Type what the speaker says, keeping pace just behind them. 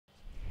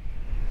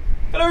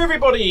Hello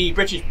everybody,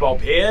 British Bob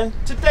here.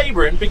 Today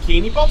we're in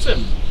Bikini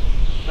Bottom,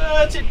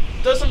 but it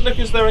doesn't look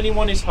as though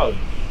anyone is home.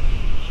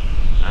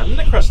 And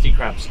the Krusty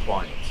Krab's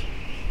quiet.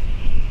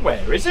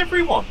 Where is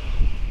everyone?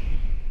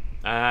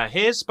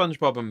 Here's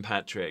Spongebob and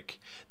Patrick.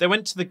 They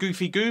went to the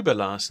Goofy Goober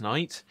last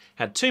night,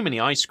 had too many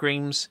ice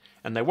creams,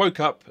 and they woke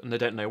up and they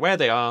don't know where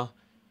they are,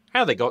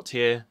 how they got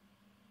here,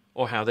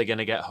 or how they're going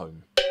to get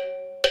home.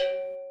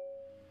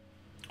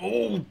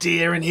 Oh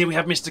dear, and here we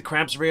have Mr.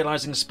 Krabs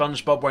realising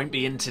SpongeBob won't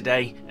be in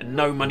today and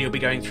no money will be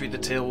going through the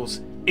tills.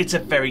 It's a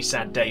very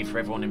sad day for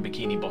everyone in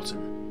Bikini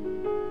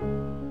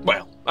Bottom.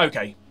 Well,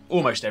 okay,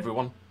 almost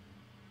everyone.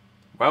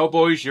 Well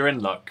boys, you're in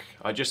luck.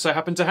 I just so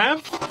happen to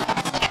have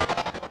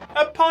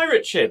a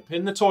pirate ship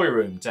in the toy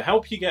room to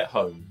help you get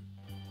home.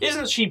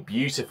 Isn't she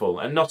beautiful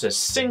and not a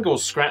single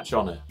scratch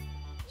on her?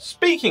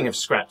 Speaking of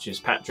scratches,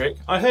 Patrick,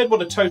 I heard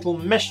what a total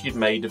mess you'd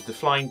made of the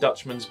Flying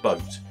Dutchman's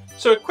boat.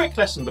 So a quick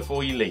lesson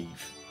before you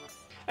leave.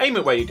 Aim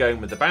at where you're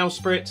going with the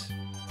bowsprit,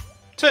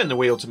 turn the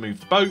wheel to move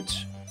the boat,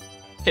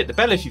 hit the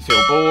bell if you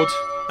feel bored,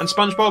 and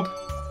SpongeBob,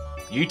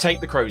 you take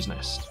the crow's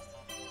nest.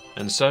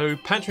 And so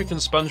Patrick and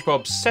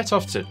SpongeBob set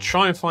off to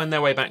try and find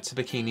their way back to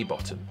Bikini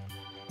Bottom.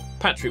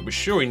 Patrick was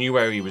sure he knew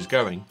where he was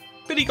going,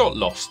 but he got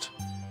lost.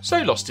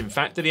 So lost in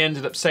fact that he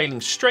ended up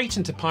sailing straight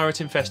into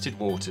pirate-infested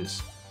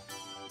waters.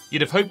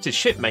 You'd have hoped his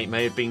shipmate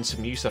may have been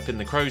some use up in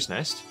the crow's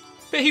nest,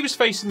 but he was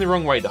facing the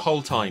wrong way the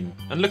whole time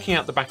and looking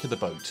out the back of the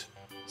boat.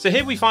 So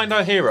here we find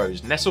our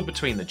heroes nestled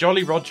between the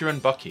Jolly Roger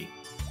and Bucky.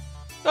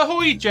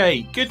 Ahoy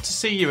Jay, good to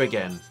see you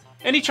again.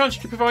 Any chance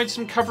you could provide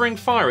some covering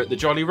fire at the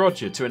Jolly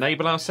Roger to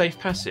enable our safe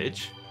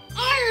passage?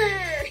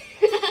 Arr!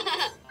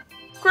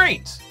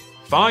 Great!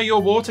 Fire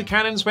your water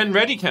cannons when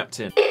ready,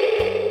 Captain.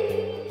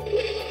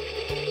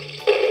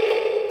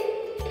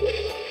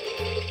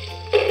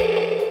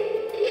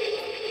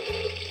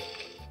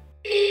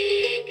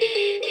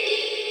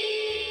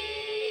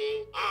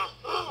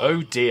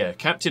 Oh dear,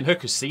 Captain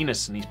Hook has seen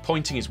us and he's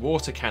pointing his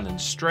water cannon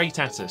straight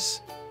at us.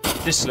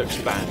 This looks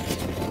bad.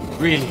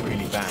 Really,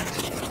 really bad.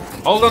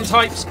 Hold on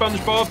tight,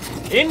 SpongeBob.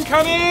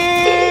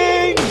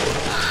 Incoming!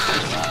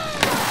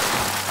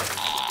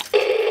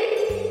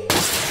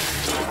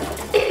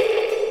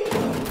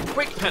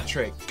 Quick,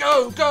 Patrick.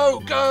 Go,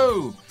 go,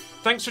 go!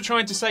 Thanks for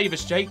trying to save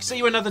us, Jake. See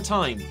you another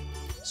time.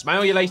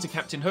 Smile you later,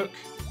 Captain Hook.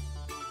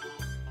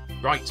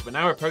 Right, we're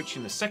now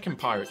approaching the second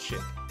pirate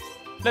ship.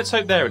 Let's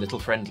hope they're a little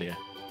friendlier.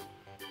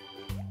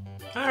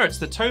 Ah, it's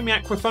the Tomy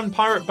Aquafun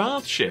Pirate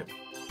Bath Ship.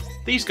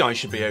 These guys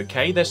should be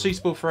okay, they're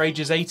suitable for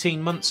ages 18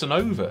 months and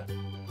over.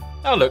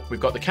 Oh look, we've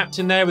got the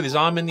captain there with his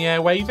arm in the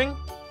air waving.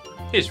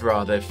 His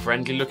rather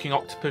friendly looking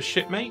octopus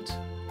shipmate.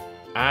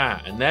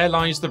 Ah, and there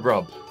lies the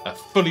rub, a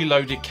fully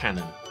loaded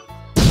cannon.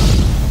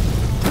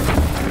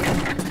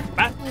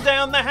 Batten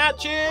down the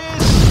hatches!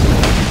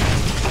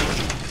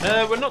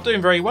 We're not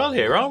doing very well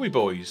here, are we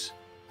boys?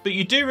 But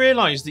you do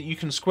realise that you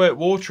can squirt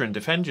water and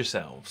defend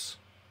yourselves.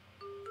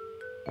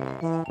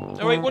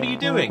 Oh wait, what are you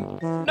doing?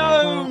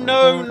 No,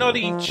 no, not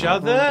each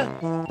other.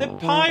 The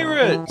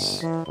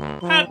pirates!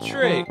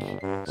 Patrick!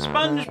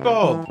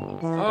 SpongeBob!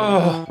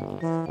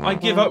 Oh, I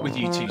give up with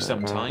you two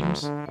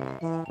sometimes.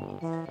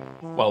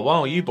 Well,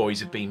 while you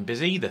boys have been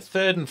busy, the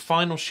third and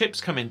final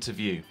ship's come into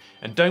view.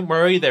 And don't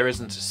worry, there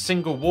isn't a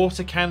single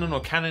water cannon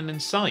or cannon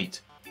in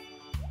sight.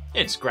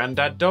 It's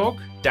Grandad Dog,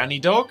 Danny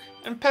Dog,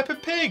 and Peppa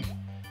Pig.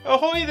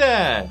 Ahoy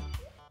there!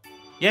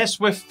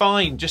 Yes, we're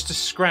fine, just a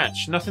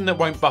scratch, nothing that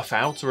won't buff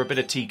out or a bit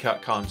of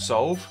teacut can't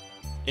solve.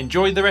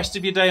 Enjoy the rest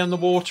of your day on the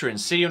water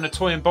and see you in a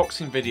toy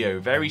unboxing video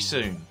very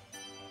soon.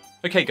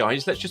 Okay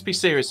guys, let's just be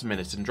serious a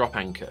minute and drop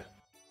anchor.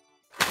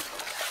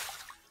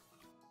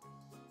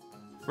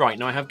 Right,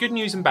 now I have good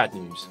news and bad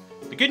news.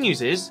 The good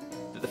news is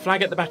that the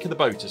flag at the back of the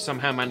boat has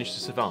somehow managed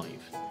to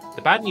survive.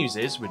 The bad news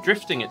is we're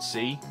drifting at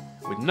sea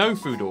with no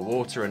food or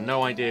water and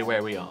no idea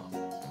where we are.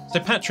 So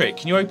Patrick,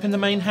 can you open the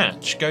main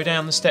hatch, go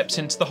down the steps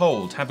into the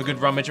hold, have a good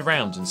rummage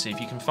around and see if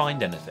you can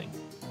find anything?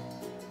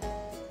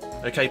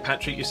 Okay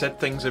Patrick, you said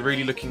things are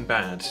really looking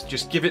bad.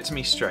 Just give it to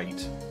me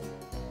straight.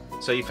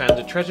 So you found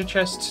a treasure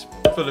chest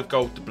full of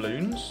gold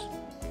doubloons,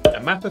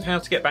 a map of how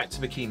to get back to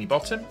Bikini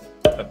Bottom,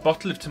 a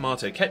bottle of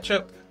tomato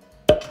ketchup,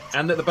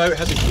 and that the boat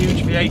has a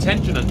huge V8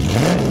 engine under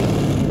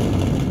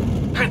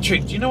it.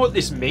 Patrick, do you know what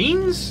this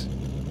means?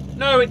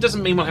 No, it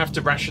doesn't mean we'll have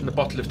to ration the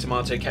bottle of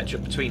tomato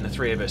ketchup between the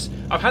three of us.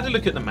 I've had a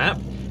look at the map,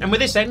 and with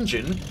this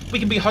engine, we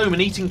can be home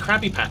and eating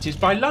Krabby Patties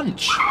by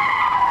lunch.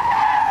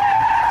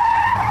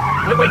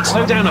 Wait,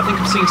 slow down, I think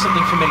I've seen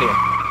something familiar.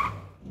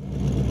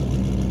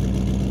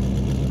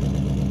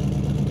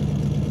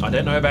 I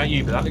don't know about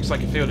you, but that looks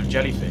like a field of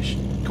jellyfish.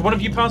 Can one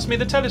of you pass me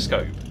the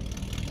telescope?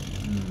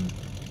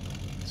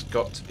 It's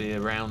got to be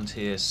around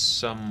here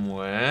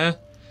somewhere.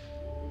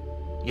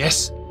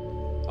 Yes?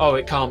 Oh,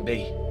 it can't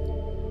be.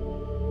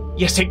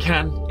 Yes, it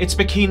can. It's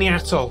Bikini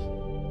Atoll.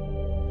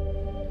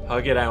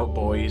 Hug it out,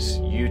 boys.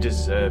 You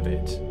deserve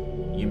it.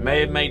 You may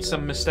have made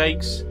some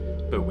mistakes,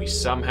 but we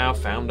somehow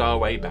found our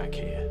way back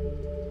here.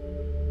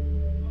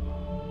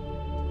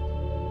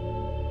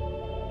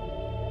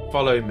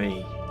 Follow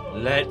me.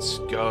 Let's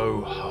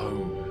go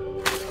home.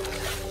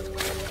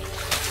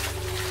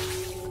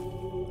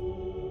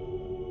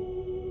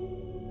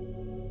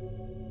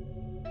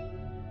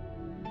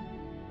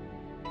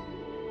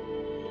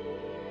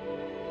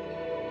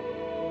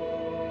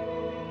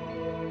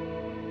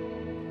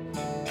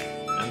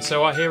 And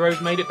so our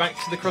heroes made it back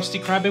to the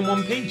Krusty Krab in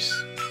one piece.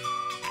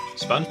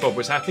 SpongeBob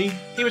was happy.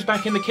 He was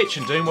back in the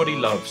kitchen doing what he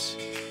loves.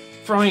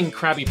 Frying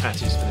Krabby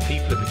Patties for the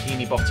people of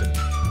Bikini Bottom.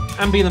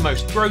 And being the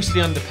most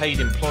grossly underpaid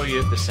employee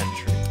of the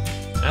century.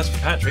 As for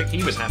Patrick,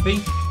 he was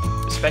happy.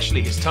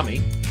 Especially his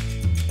tummy.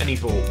 And he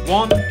bought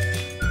 1, 2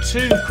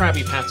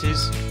 Krabby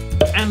Patties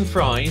and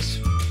fries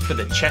for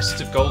the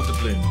chest of gold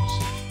doubloons.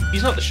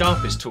 He's not the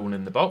sharpest tool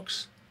in the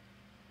box.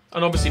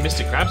 And obviously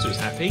Mr. Krabs was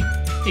happy.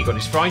 He got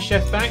his fry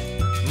chef back,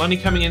 money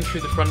coming in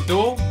through the front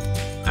door,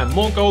 and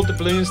more gold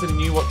doubloons than he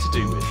knew what to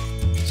do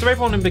with. So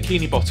everyone in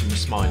Bikini Bottom was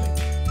smiling.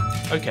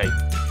 Okay,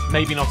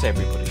 maybe not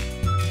everybody.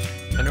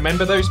 And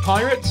remember those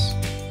pirates?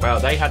 Well,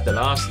 they had the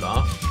last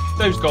laugh.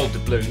 Those gold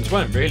doubloons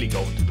weren't really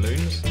gold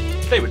doubloons.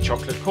 They were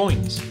chocolate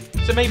coins.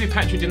 So maybe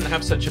Patrick didn't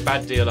have such a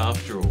bad deal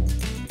after all.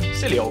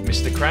 Silly old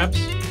Mr. Krabs.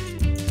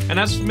 And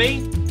as for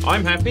me,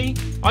 I'm happy.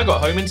 I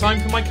got home in time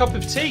for my cup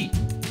of tea.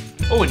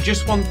 Oh, and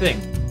just one thing.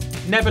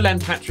 Never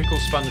lend Patrick or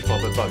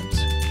SpongeBob a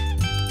boat.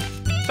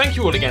 Thank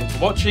you all again for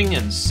watching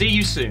and see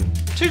you soon.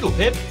 Toodle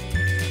pip!